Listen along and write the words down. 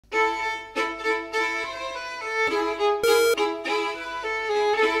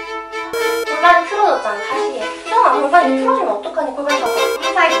골반이 틀어지면 어떡하니? 골반이 잡아.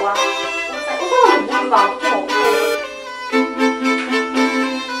 우리 사이 뭐야? 우리 사이 우선은 무릎 안 붙으면 어떡해?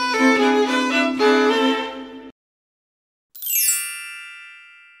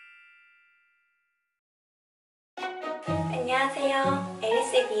 안녕하세요.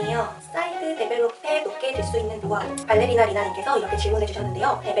 엘리쌤이에요. 사이드 데벨로페 높게 들 수 있는 노하우. 발레리나 리나님께서 이렇게 질문해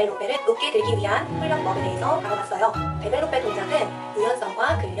주셨는데요. 데벨로페를 높게 들기 위한 훈련법에 대해서 알아봤어요. 데벨로페 동작은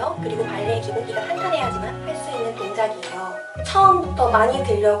유연성과 근력 그리고 발레의 기본기가 탄탄해야지만 할 수 있는 동작이에요. 처음부터 많이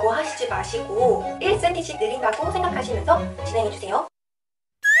들려고 하시지 마시고 1cm씩 늘린다고 생각하시면서 진행해 주세요.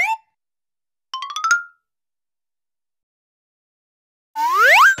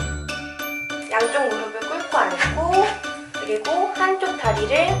 양쪽 무릎을 꿇고 앉고 그리고 한쪽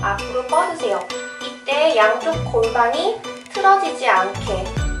다리를 앞으로 뻗으세요. 이때 양쪽 골반이 틀어지지 않게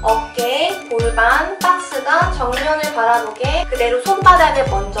어깨, 골반, 박스가 정면을 바라보게 그대로 손바닥을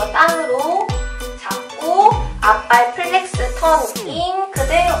먼저 땅으로 잡고 앞발 플렉스 턴인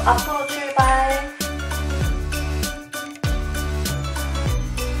그대로 앞으로 출발.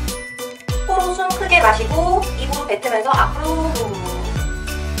 코로 숨 크게 마시고 입으로 뱉으면서 앞으로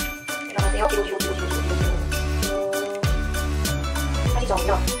내려가세요. 뒤로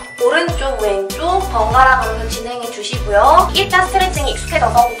정면. 오른쪽 왼쪽 번갈아 가면서 진행해 주시고요. 일단 스트레칭이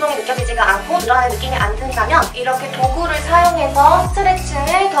익숙해져서 고통이 느껴지지가 않고 늘어나는 느낌이 안 든다면 이렇게 도구를 사용해서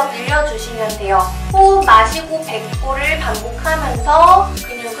스트레칭을 더 늘려주시면 돼요. 호흡 마시고 뱉고를 반복하면서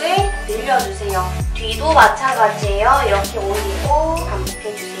근육을 늘려주세요. 뒤도 마찬가지예요. 이렇게 올리고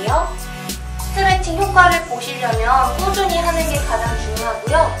반복해주세요. 스트레칭 효과를 보시려면 꾸준히 하는 게 가장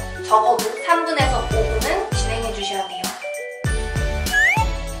중요하고요. 적어도 3분에서 5분은 진행해 주셔야 돼요.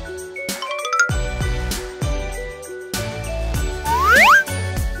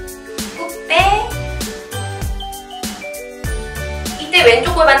 이때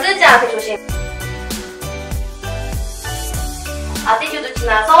왼쪽 골반 뜨지 않게 조심. 아티튜드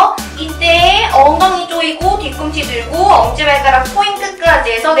지나서 이때 엉덩이 조이고 뒤꿈치 들고 엄지발가락 포인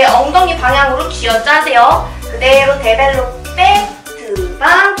끝까지 해서 내 엉덩이 방향으로 쥐어짜세요. 그대로 데벨로페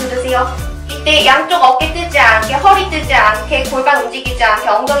드방 들으세요. 이때 양쪽 어깨 뜨지 않게 허리 뜨지 않게 골반 움직이지 않게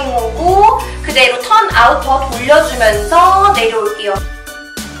엉덩이 모으고 그대로 턴 아웃 더 돌려주면서 내려올게요.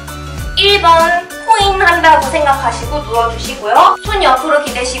 1번 코인 한다고 생각하시고 누워주시고요. 손 옆으로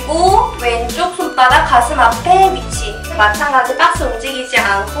기대시고 왼쪽 손바닥 가슴 앞에 위치. 마찬가지 박스 움직이지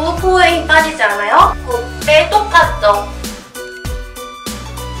않고 코어에 힘 빠지지 않아요. 굿배 똑같죠?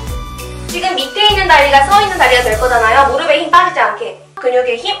 지금 밑에 있는 다리가 서 있는 다리가 될 거잖아요. 무릎에 힘 빠지지 않게.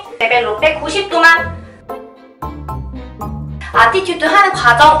 근육의 힘, 데벨로페 90도만. 아티튜드 하는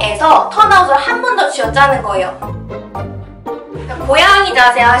과정에서 턴아웃을 한 번 더 쥐어짜는 거예요. 고양이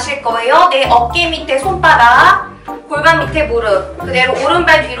자세 하실 거예요. 내 어깨 밑에 손바닥, 골반 밑에 무릎, 그대로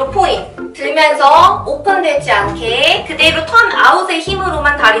오른발 뒤로 포인 들면서 오픈되지 않게 그대로 턴 아웃의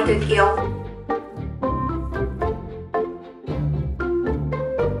힘으로만 다리 들게요.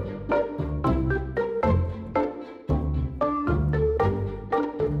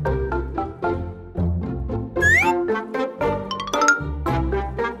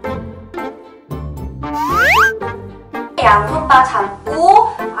 양손바 잡고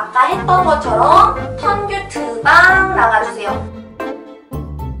아까 했던 것처럼 턴규 드방 나가주세요.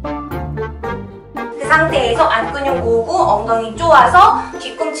 그 상태에서 안근육 모으고 엉덩이 쪼아서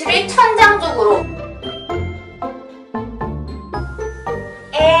뒤꿈치를 천장 쪽으로.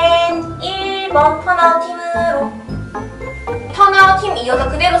 앤 1번 턴아웃 힘으로. 턴아웃 힘 이어서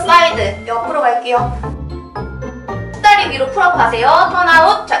그대로 사이드 옆으로 갈게요. 다리 위로 풀업 하세요.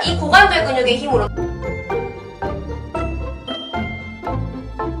 턴아웃. 자, 이 고관절 근육의 힘으로.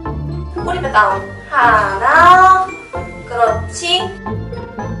 꼬리뼈 다운. 하나. 그렇지.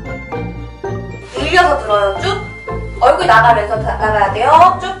 늘려서 들어요. 쭉. 얼굴 나가면서 나가야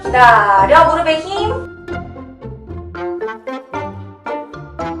돼요. 쭉 기다려. 무릎에 힘.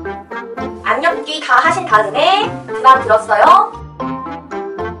 안옆기 다 하신 다음에 드방 들었어요.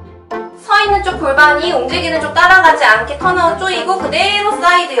 서 있는 쪽 골반이 움직이는 쪽 따라가지 않게 턴아웃 조이고 그대로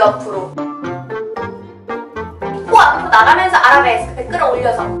사이드 옆으로. 코 앞으로 나가면서 아라베스크 배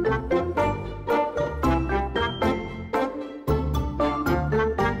끌어올려서.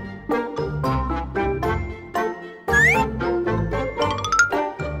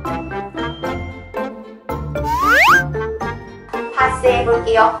 다시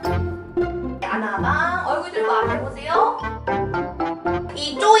해볼게요. 하나만 얼굴 들고 앞에 보세요.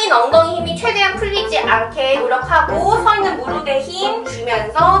 이 조인 엉덩이 힘이 최대한 풀리지 않게 노력하고 서 있는 무릎에 힘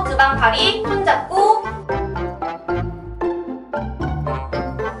주면서 드방 다리 손 잡고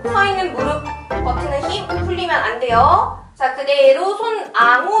서 있는 무릎 버튼의 힘 풀리면 안 돼요. 자, 그대로 손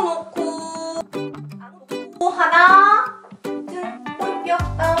앙호 놓고 하나, 등, 뼈,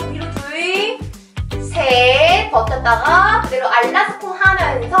 다음 위로 둘, 셋. 버텼다가 그대로 알라스콘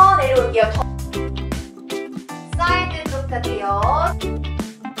하면서 내려올게요. 사이드 좁혀주세요.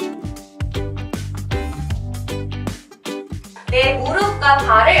 내 무릎과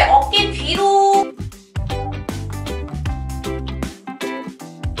발을 어깨 뒤로.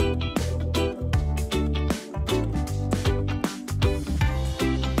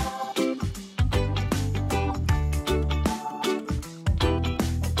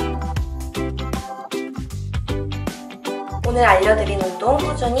 오늘 알려드린 운동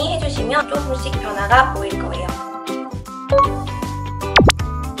꾸준히 해주시면 조금씩 변화가 보일 거예요.